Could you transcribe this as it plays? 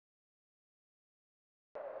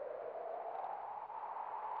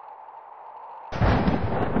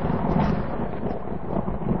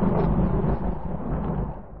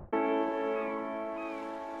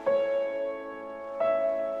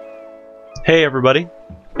Hey everybody,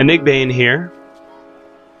 enigbane here,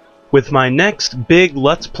 with my next big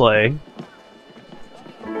Let's Play,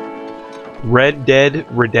 Red Dead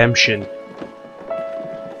Redemption.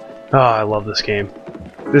 Oh, I love this game.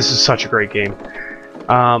 This is such a great game.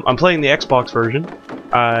 I'm playing the Xbox version.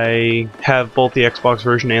 I have both the Xbox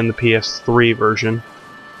version and the PS3 version.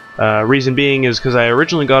 Reason being is because I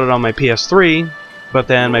originally got it on my PS3, but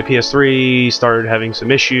then my PS3 started having some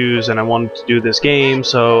issues and I wanted to do this game,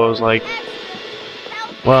 so I was like,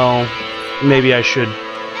 well, maybe I should,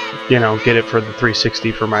 get it for the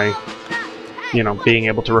 360 for my, being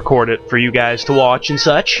able to record it for you guys to watch and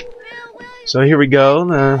such. So here we go.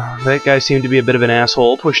 That guy seemed to be a bit of an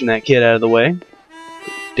asshole, pushing that kid out of the way.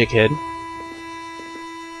 Dickhead.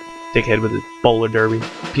 Dickhead with his bowler derby.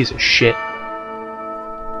 Piece of shit.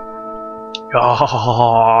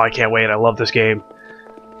 Oh, I can't wait. I love this game.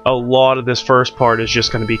 A lot of this first part is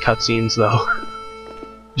just going to be cutscenes, though.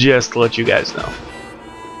 Just to let you guys know.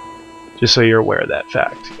 Just so you're aware of that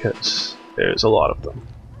fact, because there's a lot of them.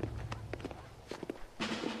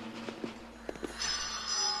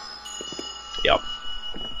 Yep.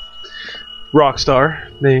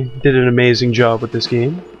 Rockstar, they did an amazing job with this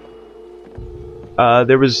game.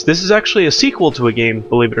 This is actually a sequel to a game,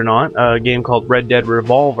 believe it or not, a game called Red Dead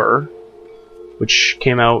Revolver, which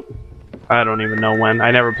came out, I don't even know when.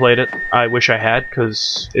 I never played it. I wish I had,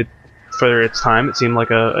 because for its time, it seemed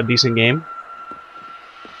like a decent game.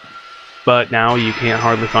 But now you can't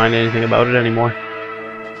hardly find anything about it anymore.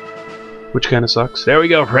 Which kind of sucks. There we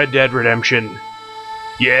go, Red Dead Redemption.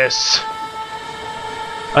 Yes!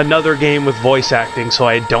 Another game with voice acting, so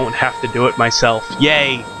I don't have to do it myself.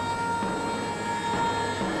 Yay!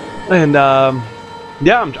 And,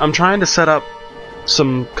 yeah, I'm trying to set up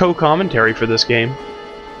some co-commentary for this game.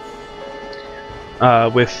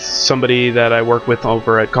 With somebody that I work with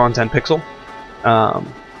over at Content Pixel.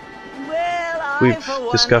 We've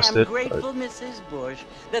discussed it,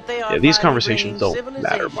 but yeah, these conversations don't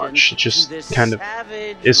matter much. It just kind of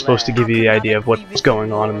is supposed to give you the idea of what's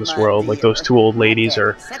going on in this world. Like, those two old ladies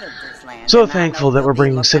are so thankful that we're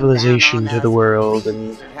bringing civilization to the world,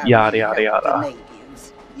 and yada yada yada.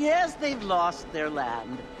 Yes, they've lost their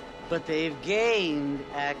land, but they've gained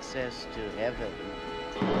access to heaven.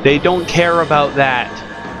 They don't care about that.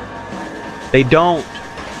 They don't.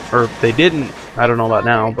 Or they didn't. I don't know about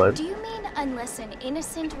now, but... Unless an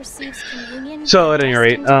innocent receives communion. So at any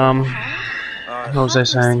rate, what was I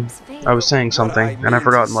saying? I was saying something, and I've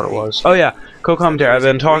forgotten what it was. Oh yeah, co-commentary.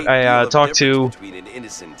 I talked to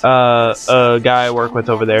a guy I work with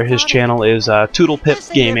over there. His channel is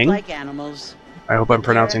Toodlepip Gaming. I hope I'm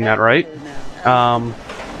pronouncing that right.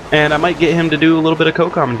 And I might get him to do a little bit of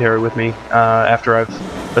co-commentary with me after I've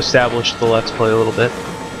established the Let's Play a little bit.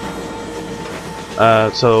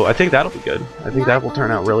 So I think that'll be good. I think that will turn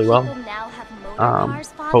out really well.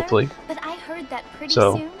 Hopefully. But I heard that pretty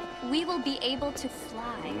So soon we will be able to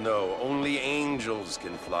fly. No, only angels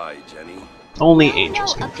can fly, Jenny. Only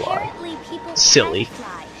angels can fly. Apparently people Silly. can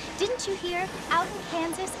fly. Didn't you hear? Out in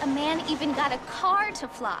Kansas, a man even got a car to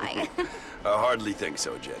fly. I hardly think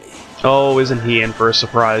so, Jenny. Oh, isn't he in for a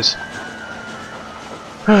surprise?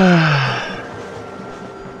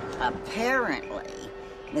 Apparently,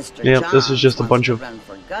 Mr. Yep, this is just a bunch of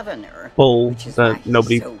bull that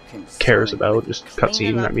nobody cares about, just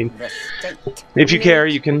cutscene. I mean, if you care,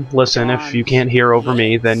 you can listen. If you can't hear over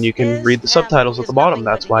me, then you can read the subtitles at the bottom.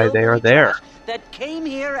 That's why they are there. That came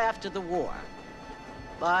here after the war.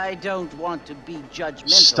 I don't want to be judgmental,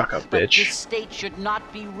 Stuck-up but bitch. this state should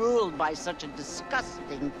not be ruled by such a disgusting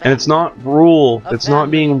family. And it's not rule. It's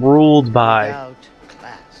not being ruled by.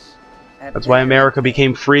 That's why America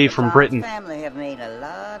became free from Britain. Family have made a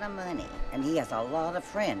lot of money, and he has a lot of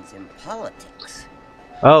friends in politics.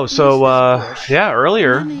 Oh, so, yeah,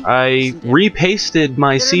 earlier, I repasted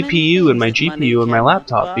my CPU and my GPU in my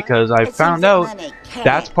laptop because I found out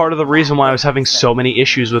that's part of the reason why I was having so many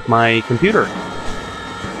issues with my computer.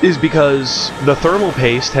 Is because the thermal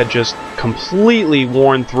paste had just completely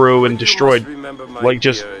worn through and destroyed, like,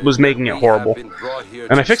 just was making it horrible.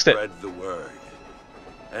 And I fixed it.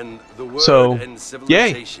 So,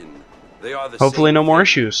 yay. Hopefully no more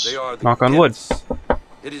issues. Knock on wood.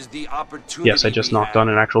 Yes, I just knocked on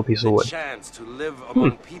an actual piece of wood. That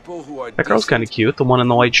girl's kind of cute, the one in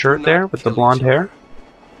the white shirt there with the blonde hair.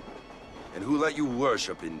 And who let you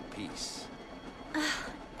worship in peace?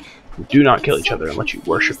 Do not kill each other and let you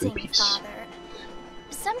worship in peace. Father.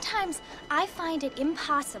 Sometimes I find it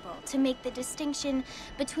impossible to make the distinction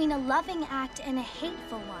between a loving act and a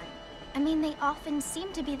hateful one. I mean, they often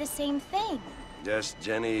seem to be the same thing. Yes,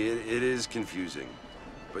 Jenny, it is confusing.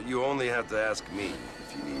 But you only have to ask me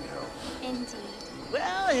if you need help. Indeed.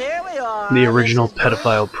 Well, here we are. The original This is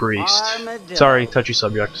pedophile priest. Armadillo. Sorry, touchy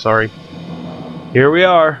subject. Sorry. Here we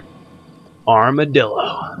are.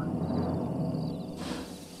 Armadillo.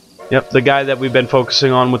 Yep, the guy that we've been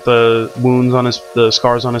focusing on with the wounds on the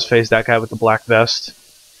scars on his face, that guy with the black vest.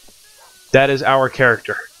 That is our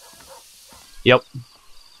character. Yep.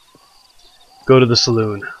 Go to the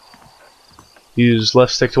saloon. Use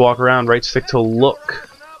left stick to walk around, right stick to look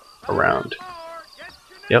around.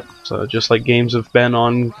 Yep, so just like games have been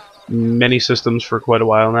on many systems for quite a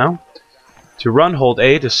while now. To run, hold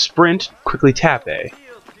A. To sprint, quickly tap A.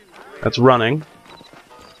 That's running.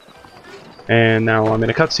 And now I'm in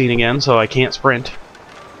a cutscene again, so I can't sprint.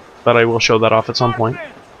 But I will show that off at some point.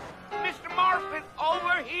 Mr. Marston,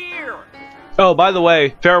 over here! Oh, by the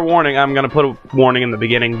way, fair warning, I'm going to put a warning in the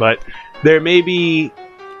beginning, but there may be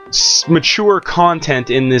mature content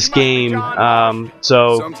in this game,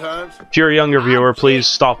 so Sometimes if you're a younger viewer, please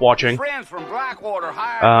stop watching. Friends from Blackwater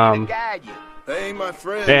hired me to guide you. they ain't my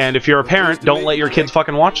friends. And if you're a We're parent, pleased to don't meet let you, your kids Jake.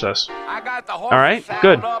 fucking watch this. I got the horses Alright, saddled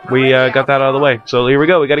good. up and We ready got that out of the way. So here we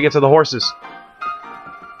go, we gotta get to the horses.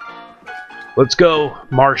 Let's go,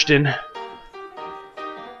 Marston.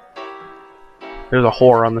 There's a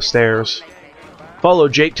whore on the stairs. Follow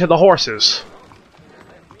Jake to the horses.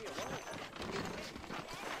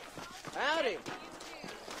 Howdy.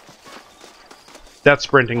 That's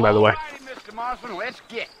sprinting, by the way. Alrighty, Mr. Marston, let's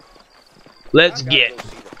get. Let's get.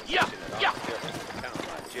 Yeah, yeah.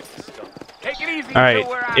 Take it easy. Alright, until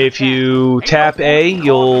we're out of if town. you Ain't tap no A, point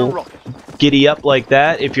you'll calling a ruckus. giddy up like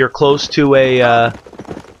that. If you're close to a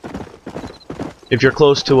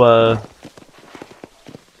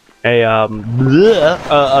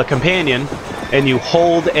a companion, and you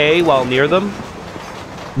hold A while near them,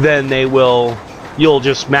 then you'll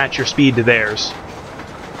just match your speed to theirs.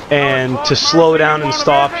 And to slow down and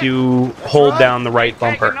stop, you hold down the right Ain't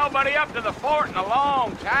taken bumper. nobody up to the fort in a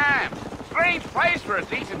long time. Strange place for a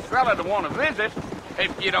decent fella to want to visit,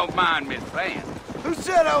 if you don't mind me saying. Who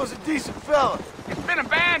said I was a decent fella? It's been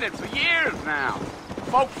abandoned for years now.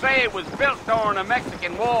 Folks say it was built during the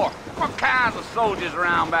Mexican War. What kinds of soldiers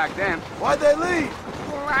around back then? Why'd they leave?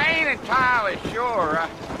 Well, I ain't entirely sure.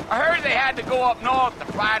 I heard they had to go up north to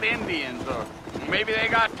fight Indians, or maybe they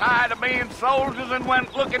got tired of being soldiers and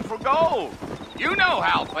went looking for gold. You know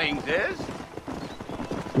how things is.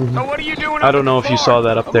 So what are you doing? I don't know if you saw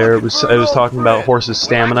that up there. It was talking about horses'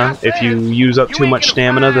 stamina. If you use up too much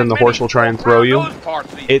stamina, then the horse will try and throw you.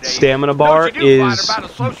 Its stamina bar is...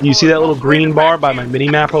 You see that little green bar by my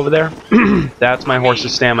mini-map over there? That's my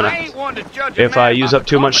horse's stamina. If I use up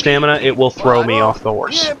too much stamina, it will throw me off the We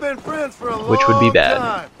horse. ain't been friends for a Which would be long bad.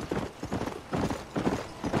 time.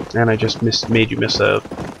 And I just made you miss a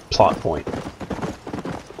plot point.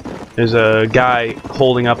 There's a guy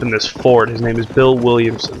holding up in this fort. His name is Bill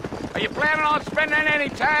Williamson. Are you planning on spending any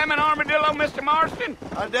time in Armadillo, Mr. Marston?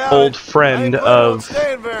 I doubt Old it. friend I ain't planning on of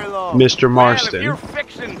staying very long. Mr. Well, if you're Marston.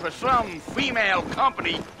 fixing for some female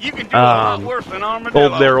company, you can do a lot worse than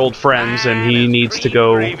Armadillo. They're old friends, and he Man, it's needs to cream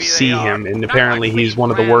go gravy see they are. him. And Not apparently like he's me, one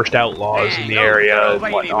of the friend. worst outlaws in the Dang, area those and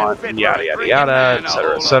girls ain't even whatnot, fit and for yada a yada friggin' yada, man to etc.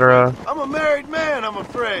 hold up. etc. I'm a married man, I'm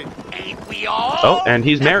afraid. Ain't we all? Oh, and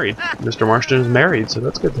he's married. Mr. Marston is married, so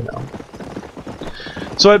that's good to know.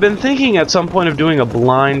 So I've been thinking at some point of doing a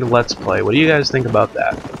blind Let's Play. What do you guys think about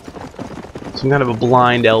that? Some kind of a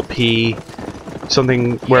blind LP,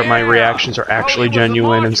 something where my Yeah. reactions are actually Well, it was the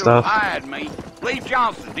genuine and marshal stuff. who hired me. Lee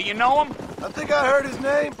Johnson, do you know him? I think I heard his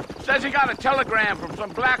name. Says he got a telegram from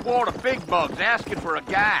some Blackwater big bugs asking for a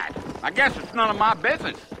guide. I guess it's none of my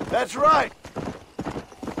business. That's right.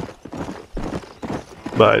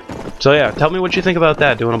 But, so yeah, tell me what you think about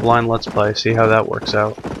that, doing a blind Let's Play, see how that works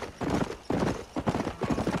out.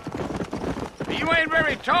 You ain't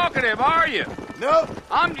very talkative, are you? Nope.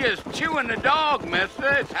 I'm just chewing the dog, mister.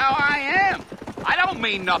 It's how I am. I don't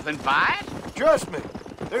mean nothing by it. Trust me.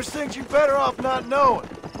 There's things you're better off not knowing.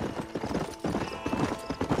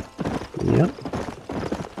 Yep.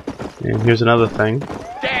 And here's another thing.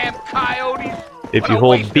 Damn coyotes. If What you a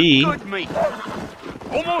hold waste of B, good meat.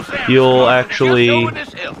 Almost there, you'll Mr. Marston. actually Just over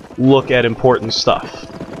this hill. look at important stuff.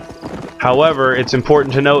 However, it's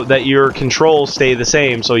important to note that your controls stay the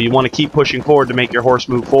same, so you want to keep pushing forward to make your horse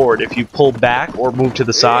move forward. If you pull back or move to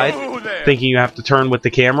the side, Whoa there. thinking you have to turn with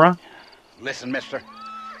the camera, Listen, mister.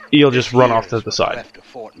 you'll just This run here off to is the what's side. Left of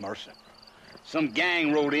Fort Mercer. Some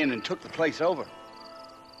gang rode in and took the place over.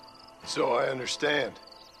 So I understand.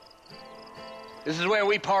 This is where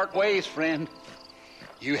we part ways, friend.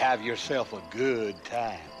 You have yourself a good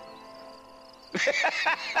time.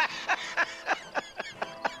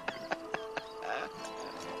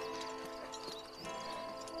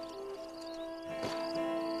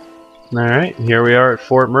 Alright, here we are at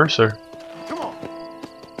Fort Mercer. Come on.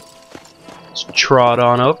 Let's trot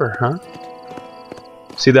on over, huh?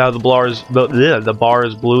 See how the bar is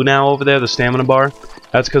blue now over there, the stamina bar?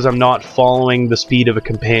 That's because I'm not following the speed of a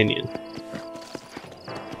companion.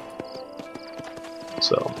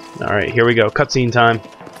 So, alright, here we go. Cutscene time.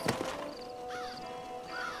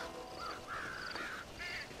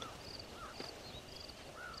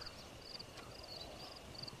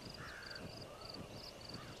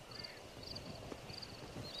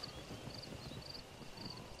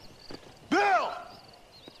 Bill!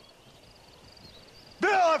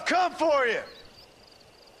 Bill, I've come for you!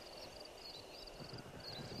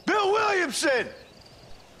 Bill Williamson!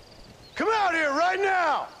 Come out here right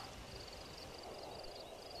now!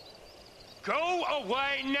 Go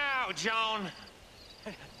away now, John.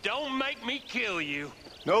 Don't make me kill you.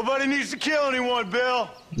 Nobody needs to kill anyone, Bill.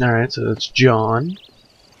 Alright, so it's John.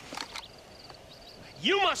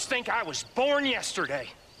 You must think I was born yesterday.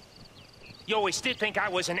 You always did think I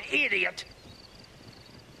was an idiot.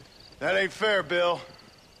 That ain't fair, Bill.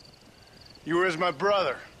 You were as my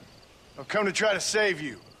brother. I've come to try to save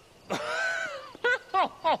you.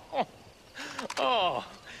 Oh.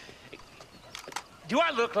 Do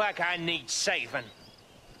I look like I need saving?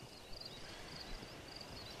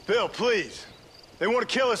 Bill, please. They want to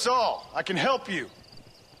kill us all. I can help you.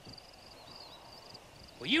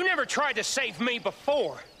 Well, you never tried to save me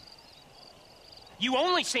before. You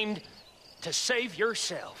only seemed to save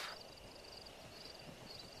yourself.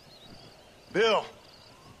 Bill,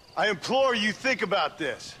 I implore you think about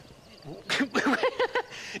this.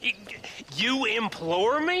 You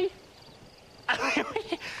implore me?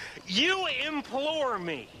 You implore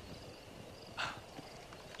me.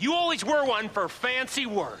 You always were one for fancy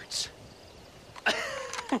words.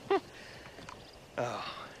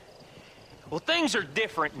 Oh. Well, things are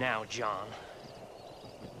different now, John.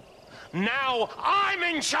 Now I'm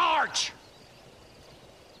in charge.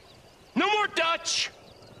 No more Dutch.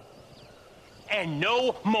 And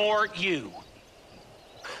no more you.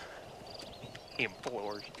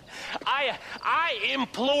 Implores. I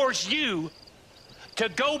implores you to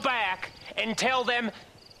go back and tell them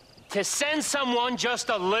to send someone just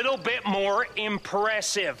a little bit more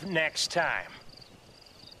impressive next time.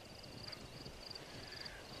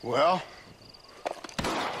 Well?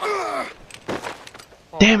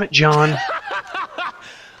 Damn it, John.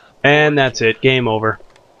 And that's it. Game over.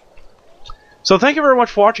 So thank you very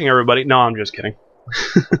much for watching, everybody. No, I'm just kidding.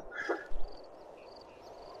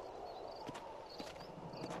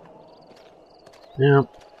 Yep.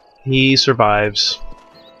 He survives.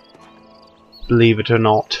 Believe it or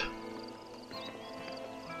not.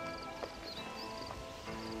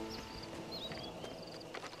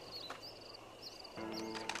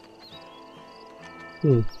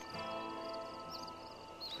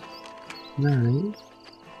 Alright.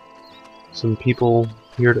 Some people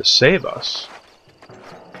here to save us.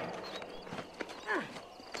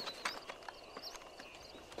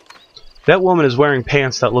 That woman is wearing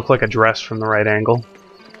pants that look like a dress from the right angle.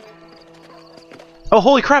 Oh,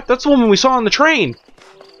 holy crap, that's the woman we saw on the train!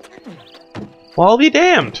 Well, I'll be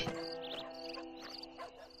damned.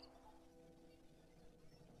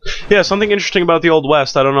 Yeah, something interesting about the Old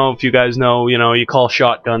West, I don't know if you guys know, you call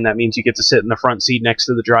shotgun, that means you get to sit in the front seat next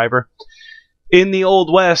to the driver. In the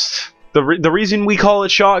Old West, the reason we call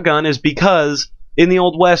it shotgun is because in the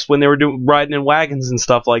Old West, when they were riding in wagons and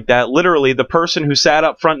stuff like that, literally the person who sat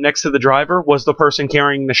up front next to the driver was the person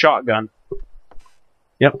carrying the shotgun.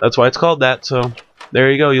 Yep, that's why it's called that, so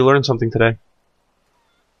there you go, you learned something today.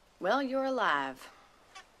 Well, you're alive.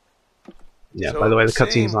 Yeah, So, by the way, the same.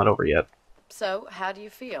 cutscene's not over yet. So, how do you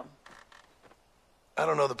feel? I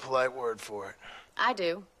don't know the polite word for it. I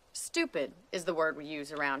do. Stupid is the word we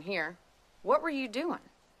use around here. What were you doing?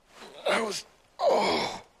 I was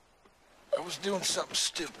doing something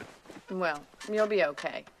stupid. Well, you'll be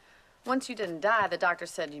okay. Once you didn't die, the doctor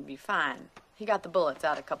said you'd be fine. He got the bullets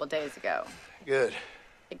out a couple days ago. Good.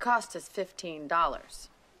 It cost us $15.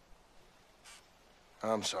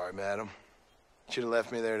 I'm sorry, madam. Should have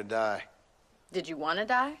left me there to die. Did you want to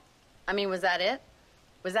die? I mean, was that it?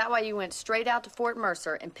 Was that why you went straight out to Fort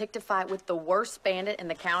Mercer and picked a fight with the worst bandit in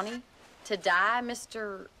the county? To die,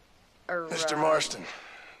 Mr. Mr. Marston.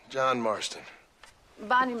 John Marston.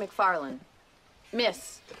 Bonnie McFarlane.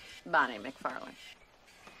 Miss Bonnie McFarlane.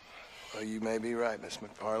 Well, you may be right, Miss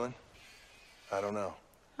McFarlane. I don't know.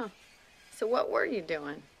 Huh. So what were you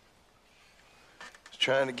doing? I was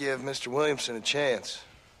trying to give Mr. Williamson a chance.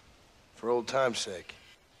 For old time's sake.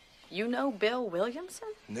 You know Bill Williamson?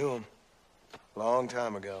 Knew him. Long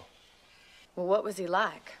time ago. Well, what was he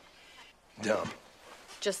like? Dumb.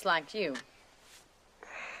 Just like you.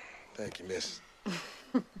 Thank you, miss.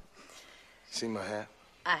 See my hat?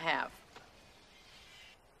 I have.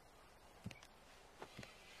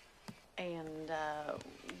 And,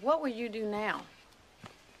 what will you do now?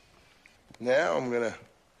 Now I'm gonna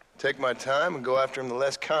take my time and go after him the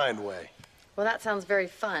less kind way. Well, that sounds very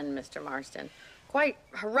fun, Mr. Marston. Quite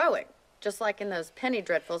heroic, just like in those penny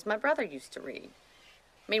dreadfuls my brother used to read.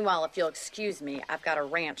 Meanwhile, if you'll excuse me, I've got a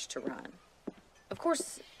ranch to run. Of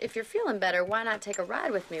course, if you're feeling better, why not take a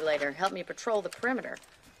ride with me later? Help me patrol the perimeter.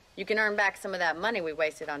 You can earn back some of that money we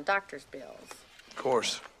wasted on doctor's bills. Of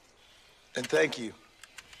course. And thank you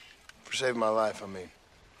for saving my life, I mean.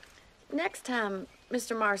 Next time,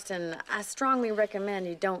 Mr. Marston, I strongly recommend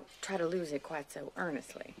you don't try to lose it quite so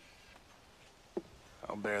earnestly.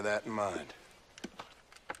 I'll bear that in mind.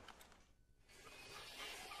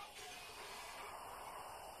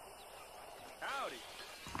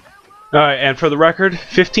 Alright, and for the record,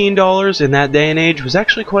 $15 in that day and age was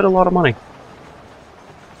actually quite a lot of money.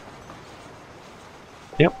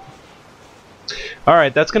 Yep.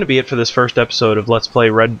 Alright, that's going to be it for this first episode of Let's Play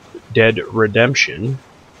Red Dead Redemption.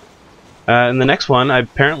 In the next one, I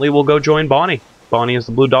apparently will go join Bonnie. Bonnie is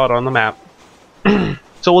the blue dot on the map.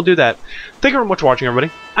 So we'll do that. Thank you very much for watching,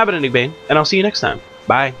 everybody. I've been enigbane, and I'll see you next time.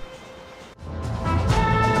 Bye.